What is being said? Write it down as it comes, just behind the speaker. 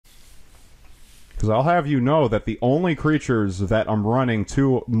Because I'll have you know that the only creatures that I'm running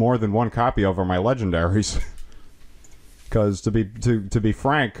more than one copy of are my legendaries. Because to be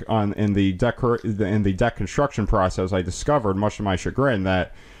frank, in the deck construction process, I discovered, much to my chagrin,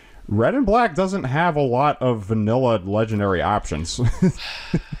 that red and black doesn't have a lot of vanilla legendary options.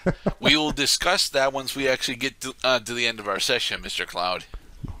 We will discuss that once we actually get to the end of our session, Mr. Cloud.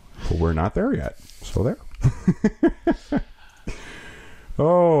 But we're not there yet. So there.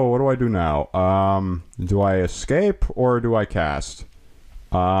 Oh, what do I do now? Do I escape or do I cast?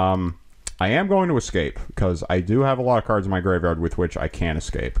 I am going to escape because I do have a lot of cards in my graveyard with which I can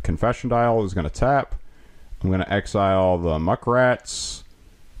escape. Confession Dial is going to tap. I'm going to exile the Muckrats,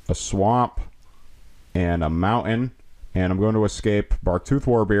 a Swamp, and a Mountain. And I'm going to escape Barktooth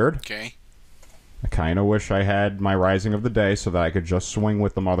Warbeard. Okay. I kind of wish I had my Rising of the Day so that I could just swing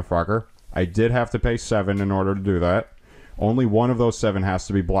with the motherfucker. I did have to pay 7 in order to do that. Only one of those 7 has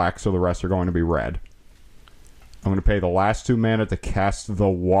to be black, so the rest are going to be red. I'm going to pay the last 2 mana to cast the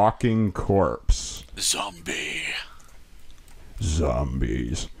Walking Corpse. Zombie.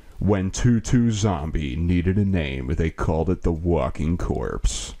 Zombies. When 2/2 Zombie needed a name, they called it the Walking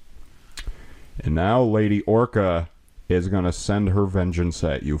Corpse. And now Lady Orca is going to send her vengeance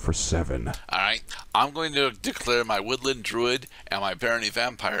at you for 7. Alright, I'm going to declare my Woodland Druid and my Barony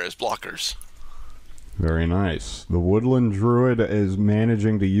Vampire as blockers. Very nice. The Woodland Druid is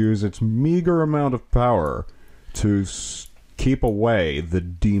managing to use its meager amount of power to keep away the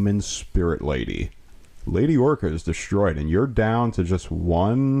Demon Spirit Lady. Lady Orca is destroyed, and you're down to just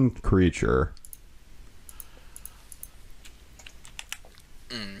one creature.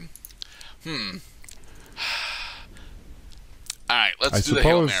 Alright, let's do the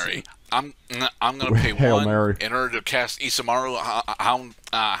Hail Mary. I'm going to pay Hail 1 Mary. in order to cast Isamaru,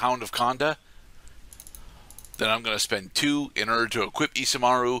 Hound of Konda. Then I'm going to spend 2 in order to equip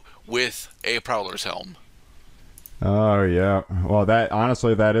Isamaru with a Prowler's Helm. Oh, yeah. Well,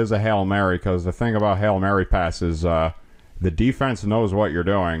 honestly, that is a Hail Mary, because the thing about Hail Mary pass is the defense knows what you're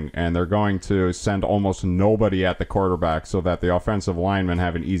doing, and they're going to send almost nobody at the quarterback so that the offensive linemen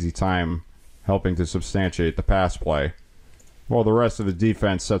have an easy time helping to substantiate the pass play. Well, the rest of the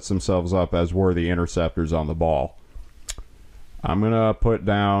defense sets themselves up as worthy interceptors on the ball. I'm going to put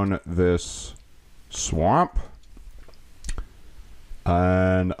down this Swamp.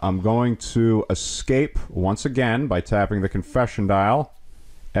 And I'm going to escape once again by tapping the Confession Dial,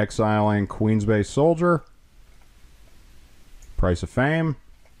 exiling Queen's Bay Soldier, Price of Fame,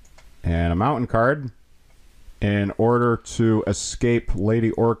 and a Mountain card in order to escape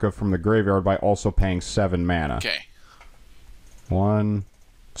Lady Orca from the graveyard by also paying 7 mana. Okay. 1,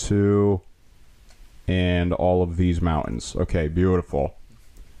 2, and all of these mountains. Okay, beautiful.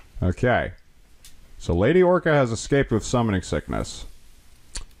 Okay. So Lady Orca has escaped with Summoning Sickness.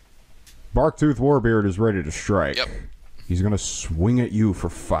 Barktooth Warbeard is ready to strike. Yep. He's going to swing at you for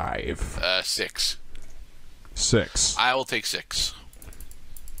 5. 6. 6. I will take 6.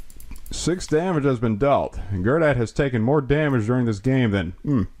 6 damage has been dealt. And Gerdat has taken more damage during this game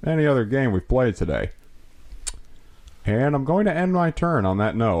than any other game we've played today. And I'm going to end my turn on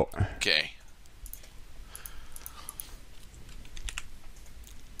that note. Okay.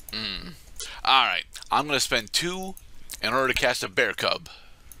 Alright. I'm going to spend 2 in order to cast a Bear Cub.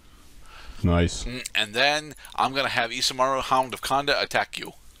 Nice. And then I'm going to have Isamaru, Hound of Konda, attack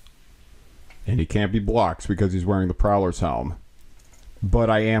you. And he can't be blocked because he's wearing the Prowler's Helm. But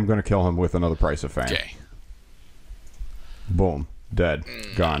I am going to kill him with another Price of Fame. Okay. Boom. Dead.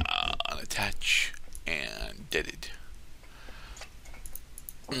 Gone. Unattach. And deaded.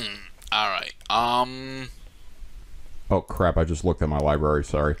 Alright. Oh, crap. I just looked at my library.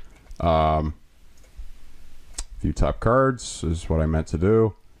 Sorry. View top cards is what I meant to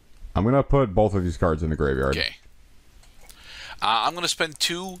do. I'm going to put both of these cards in the graveyard. Okay. I'm going to spend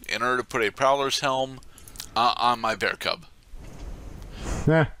 2 in order to put a Prowler's Helm on my Bear Cub.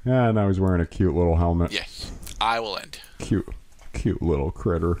 Yeah, now he's wearing a cute little helmet. Yes. I will end. Cute little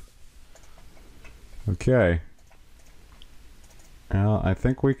critter. Okay. Well, I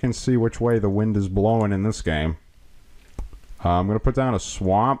think we can see which way the wind is blowing in this game. I'm going to put down a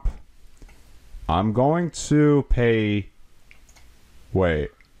Swamp. I'm going to pay...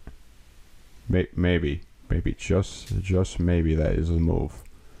 Wait. Maybe just maybe that is a move.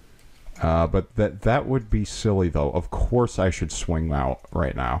 But that would be silly though. Of course I should swing out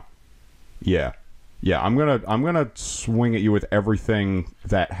right now. Yeah. I'm gonna swing at you with everything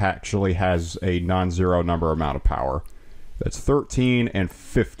that actually has a non-zero number amount of power. That's 13 and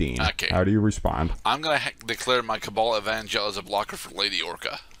 15. Okay. How do you respond? I'm gonna declare my Cabal Evangel as a blocker for Lady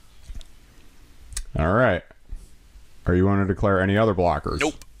Orca. All right. Are you going to declare any other blockers?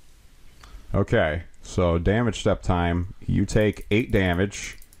 Nope. Okay, so damage step time. You take 8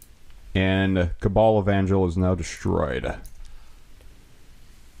 damage, and Cabal Evangel is now destroyed.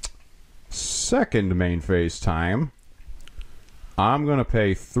 Second main phase time. I'm going to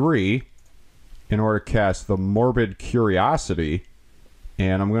pay 3 in order to cast the Morbid Curiosity,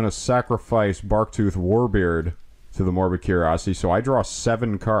 and I'm going to sacrifice Barktooth Warbeard to the Morbid Curiosity, so I draw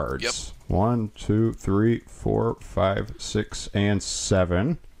 7 cards. Yep. 1, 2, 3, 4, 5, 6, and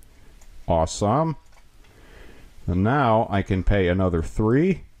 7. Awesome. And now I can pay another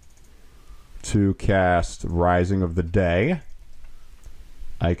 3 to cast Rising of the Day.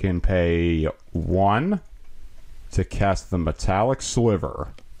 I can pay 1 to cast the Metallic Sliver.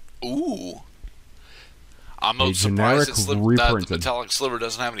 Ooh. I'm A surprised generic that the reprinted. Metallic Sliver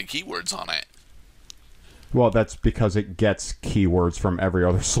doesn't have any keywords on it. Well, that's because it gets keywords from every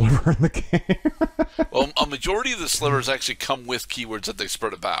other sliver in the game. Well, a majority of the slivers actually come with keywords that they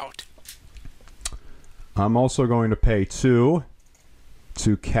spread about. I'm also going to pay 2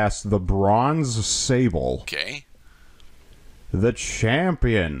 to cast the Bronze Sable. Okay. The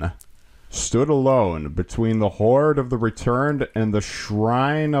champion stood alone between the Horde of the Returned and the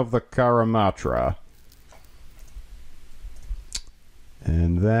Shrine of the Karamatra.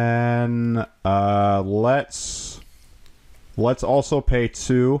 And then let's also pay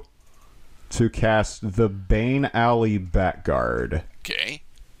 2 to cast the Bane Alley Backguard. Okay.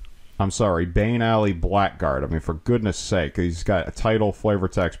 I'm sorry, Bane Alley Blackguard. I mean, for goodness sake, he's got a title, flavor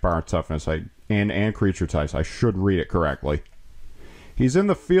text, power, and toughness, and creature types. I should read it correctly. He's in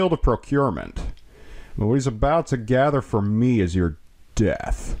the field of procurement. What he's about to gather for me is your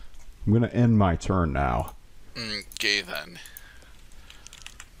death. I'm going to end my turn now. Okay, then.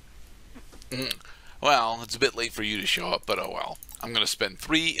 Well, it's a bit late for you to show up, but oh well. I'm going to spend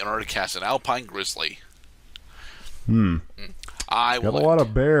 3 in order to cast an Alpine Grizzly. I Got would. a lot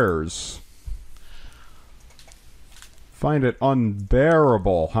of bears. Find it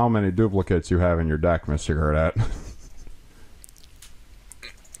unbearable how many duplicates you have in your deck, Mr. Gerdat.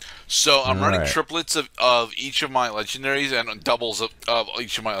 So I'm running Alright. triplets of each of my legendaries and doubles of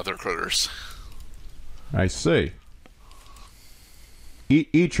each of my other critters. I see.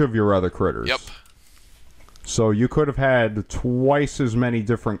 Each of your other critters. Yep. So you could have had twice as many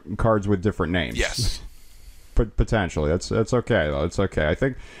different cards with different names. Yes. But potentially, that's okay though. It's okay.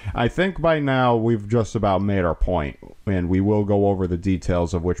 I think by now we've just about made our point, and we will go over the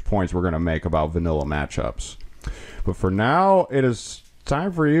details of which points we're going to make about vanilla matchups. But for now, it is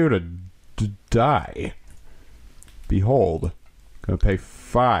time for you to die. Behold, going to pay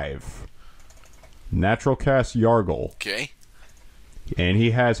 5. Natural cast Yargle, Okay. and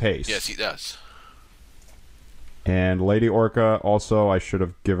he has haste. Yes, he does. And Lady Orca also, I should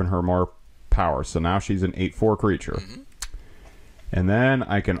have given her more power, so now she's an 8/4 creature. And then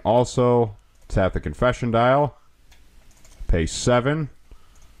I can also tap the Confession Dial, pay 7,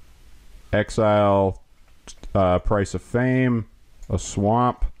 exile Price of Fame, a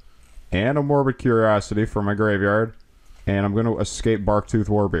Swamp, and a Morbid Curiosity from my graveyard, and I'm going to escape Barktooth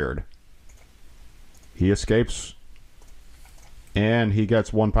Warbeard. He escapes, and he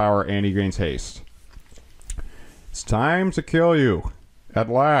gets 1 power, and he gains haste. It's time to kill you, at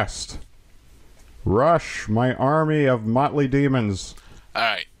last. Rush, my army of motley demons.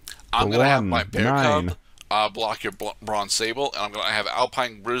 Alright. I'm going to have my Bear 9. Cub block your Bronze Sable, and I'm going to have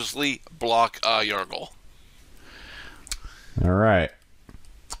Alpine Grizzly block Yargle. Alright.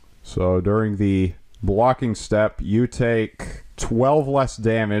 So during the blocking step, you take 12 less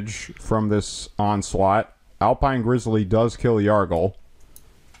damage from this onslaught. Alpine Grizzly does kill Yargle.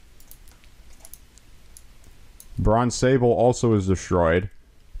 Bronze Sable also is destroyed.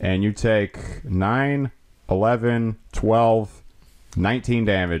 And you take 9, 11, 12, 19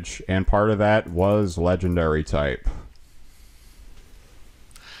 damage. And part of that was legendary type.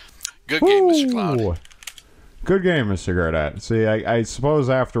 Good game, Mr. Cloud. Ooh. Good game, Mr. Gerdat. See, I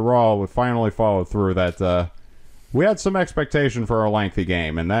suppose after all, we finally followed through that we had some expectation for a lengthy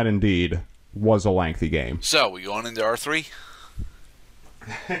game, and that indeed was a lengthy game. So, we going into R3?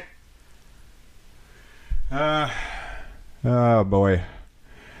 Oh boy.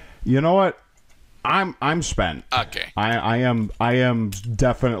 You know what? I'm spent. Okay. I am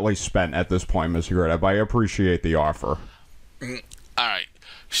definitely spent at this point, Mr. Gerdat, but I appreciate the offer. Alright.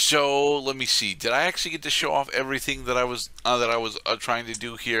 So, let me see. Did I actually get to show off everything that I was trying to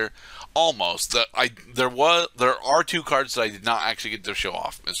do here? Almost. There are 2 cards that I did not actually get to show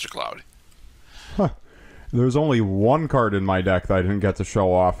off, Mr. Cloud. Huh. There's only 1 card in my deck that I didn't get to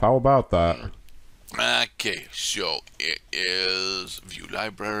show off. How about that? Okay, so it is View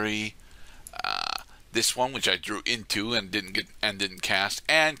Library, this one which I drew into and didn't cast,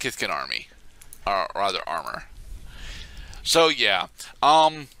 and Kithkin Army. rather armor. So yeah,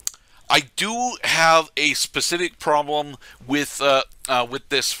 I do have a specific problem with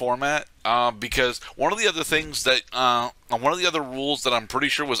this format because one of the other things that one of the other rules that I'm pretty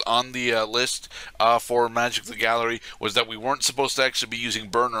sure was on the list for Magic the Gallery was that we weren't supposed to actually be using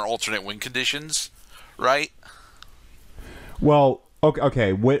burn or alternate win conditions, right? Well,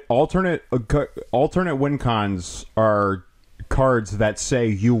 okay. Alternate win cons are cards that say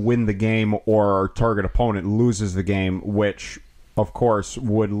you win the game or our target opponent loses the game, which of course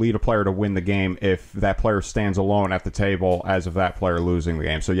would lead a player to win the game if that player stands alone at the table as of that player losing the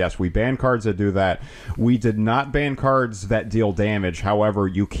game. So yes, we ban cards that do that. We did not ban cards that deal damage. However,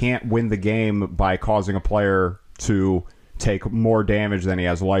 you can't win the game by causing a player to take more damage than he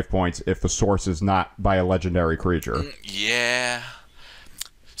has life points if the source is not by a legendary creature. Yeah.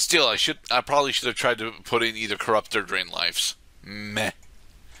 Still, I probably should have tried to put in either corrupt or drain lives. Meh.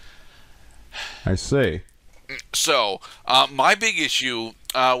 I see. So, my big issue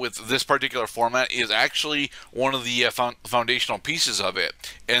with this particular format is actually one of the foundational pieces of it,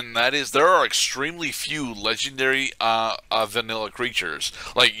 and that is there are extremely few legendary vanilla creatures.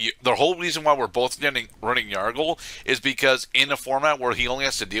 Like, the whole reason why we're both running Yargle is because in a format where he only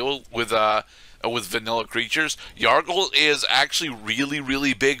has to deal with vanilla creatures, Yargle is actually really,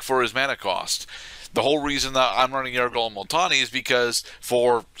 really big for his mana cost. The whole reason that I'm running Yargle and Multani is because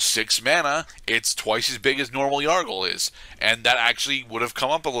for 6 mana, it's twice as big as normal Yargle is. And that actually would have come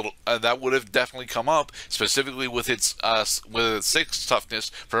up a little, that would have definitely come up, specifically with its 6 toughness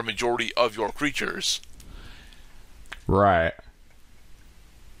for a majority of your creatures. Right.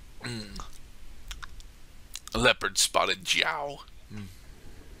 Leopard spotted Jiao.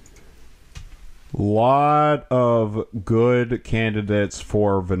 Lot of good candidates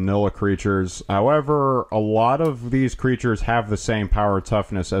for vanilla creatures. However, a lot of these creatures have the same power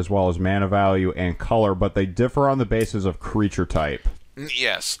toughness as well as mana value and color, but they differ on the basis of creature type.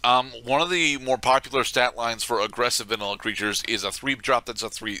 Yes. One of the more popular stat lines for aggressive vanilla creatures is a 3-drop that's a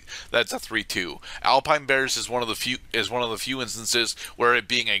 3/2. Alpine Bears is one of the few instances where it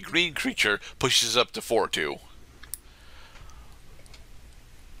being a green creature pushes up to 4/2.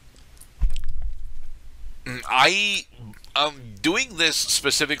 Doing this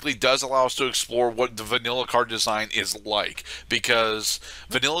specifically does allow us to explore what the vanilla card design is like, because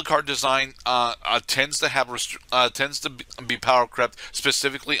vanilla card design tends to be power crept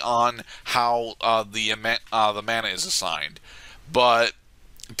specifically on how the mana is assigned. But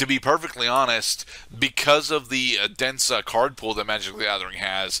to be perfectly honest, because of the dense card pool that Magic the Gathering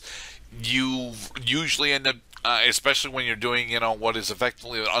has, you usually end up, especially when you're doing what is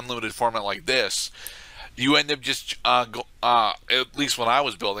effectively an unlimited format like this. You end up just, at least when I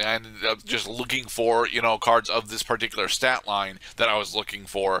was building, I ended up just looking for, cards of this particular stat line that I was looking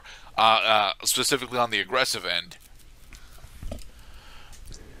for, specifically on the aggressive end.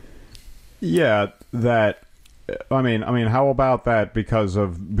 Yeah, I mean, how about that because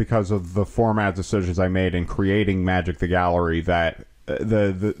of the format decisions I made in creating Magic the Gallery, that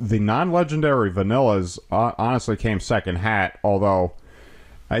the non-legendary vanillas honestly came second hat, although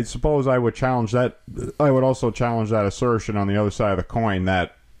I suppose I would challenge that. I would also challenge that assertion on the other side of the coin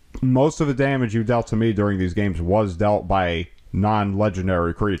that most of the damage you dealt to me during these games was dealt by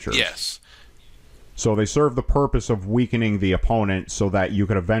non-legendary creatures. Yes. So they serve the purpose of weakening the opponent so that you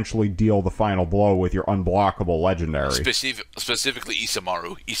could eventually deal the final blow with your unblockable legendary. Specifically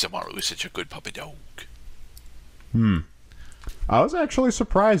Isamaru. Isamaru is such a good puppy dog. I was actually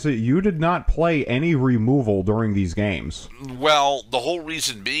surprised that you did not play any removal during these games. Well, the whole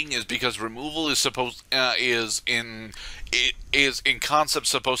reason being is because removal is in concept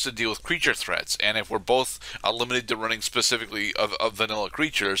supposed to deal with creature threats, and if we're both limited to running specifically of vanilla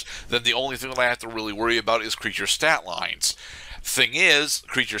creatures, then the only thing that I have to really worry about is creature stat lines. Thing is,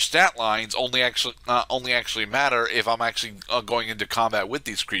 creature stat lines only actually matter if I'm actually going into combat with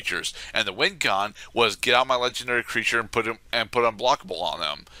these creatures. And the win con was get out my legendary creature and put unblockable on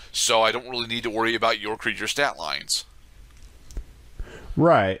them. So I don't really need to worry about your creature stat lines.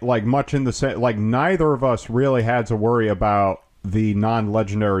 Right, like much in the same, like neither of us really had to worry about the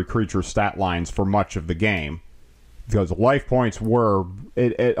non-legendary creature stat lines for much of the game. Because life points were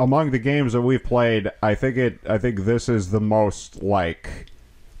among the games that we've played. I think this is the most like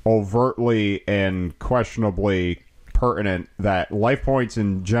overtly and questionably pertinent that life points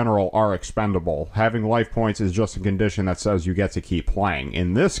in general are expendable. Having life points is just a condition that says you get to keep playing.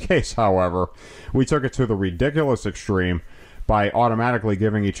 In this case, however, we took it to the ridiculous extreme by automatically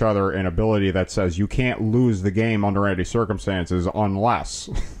giving each other an ability that says you can't lose the game under any circumstances unless.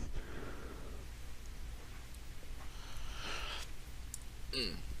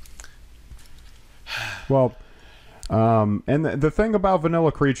 Well, and the thing about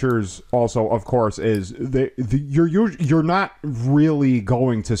vanilla creatures also, of course, is you're not really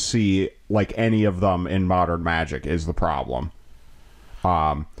going to see like any of them in Modern Magic is the problem.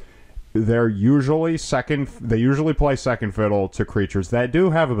 They're usually they usually play second fiddle to creatures that do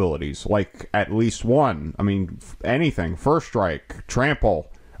have abilities, like at least one. I mean, anything, first strike, trample,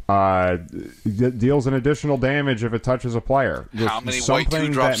 deals an additional damage if it touches a player. How many white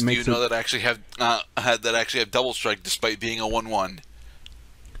 2-drops do you know that actually have double strike despite being a 1/1?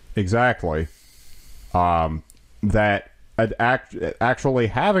 Exactly. That actually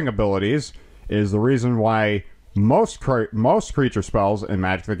having abilities is the reason why most creature spells in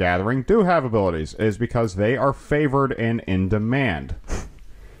Magic the Gathering do have abilities, is because they are favored and in demand.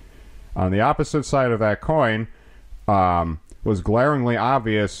 On the opposite side of that coin, was glaringly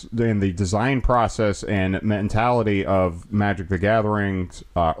obvious in the design process and mentality of Magic the Gathering's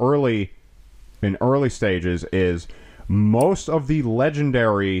early stages, is most of the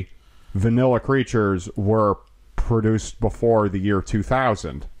legendary vanilla creatures were produced before the year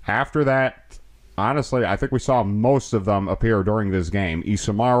 2000. After that, honestly, I think we saw most of them appear during this game.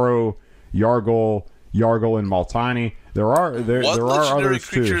 Isamaru, Yargle, and Multani. There are legendary others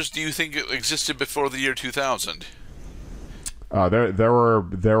creatures too. do you think existed before the year 2000? There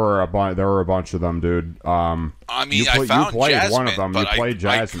were a bunch of them, dude. I mean, I found you played Jasmine, one of them. You played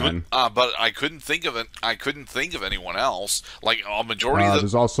Jasmine, Jasmine, but I couldn't think of it. I couldn't think of anyone else. Like a majority of the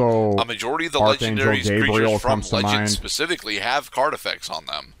there's also a majority of the Archangel legendary Gabriel creatures from comes to Legend mind. specifically have card effects on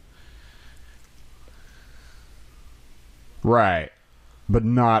them. Right, but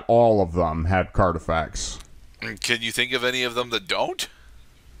not all of them had card effects. Can you think of any of them that don't?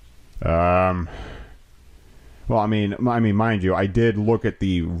 Well, I mean, mind you, I did look at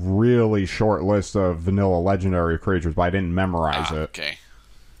the really short list of vanilla legendary creatures, but I didn't memorize it. Okay.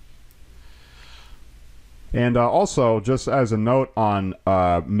 And also, just as a note on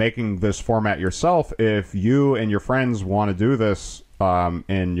making this format yourself, if you and your friends want to do this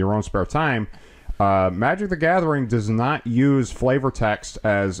in your own spare time, Magic the Gathering does not use flavor text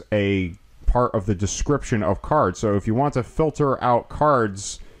as a part of the description of cards. So if you want to filter out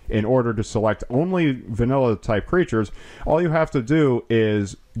cards in order to select only vanilla type creatures, all you have to do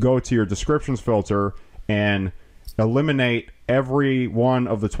is go to your descriptions filter and eliminate every one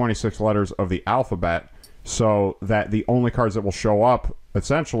of the 26 letters of the alphabet, so that the only cards that will show up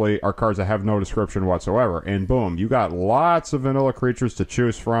essentially are cards that have no description whatsoever. And boom, you got lots of vanilla creatures to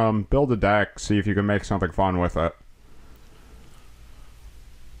choose from. Build a deck, see if you can make something fun with it.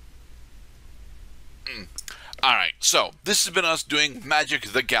 All right, so this has been us doing Magic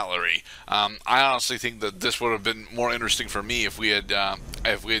the Gallery. I honestly think that this would have been more interesting for me if we had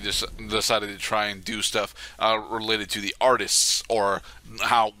just decided to try and do stuff related to the artists, or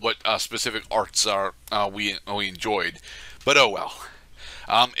what specific arts are we enjoyed. But oh well.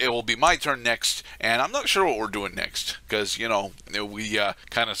 It will be my turn next, and I'm not sure what we're doing next, because we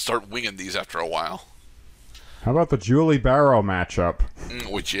kind of start winging these after a while. How about the Julie Barrow matchup?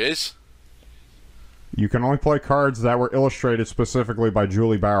 Which is? You can only play cards that were illustrated specifically by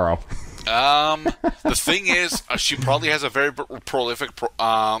Julie Barrow. The thing is, she probably has a very prolific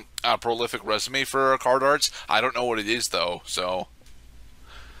resume for card arts. I don't know what it is though. So,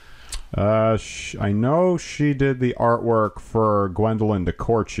 I know she did the artwork for Gwendolyn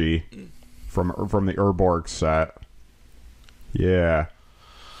DeCorci from the Urborg set. Yeah.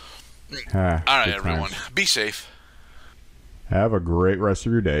 All right, everyone, be safe. Have a great rest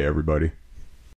of your day, everybody.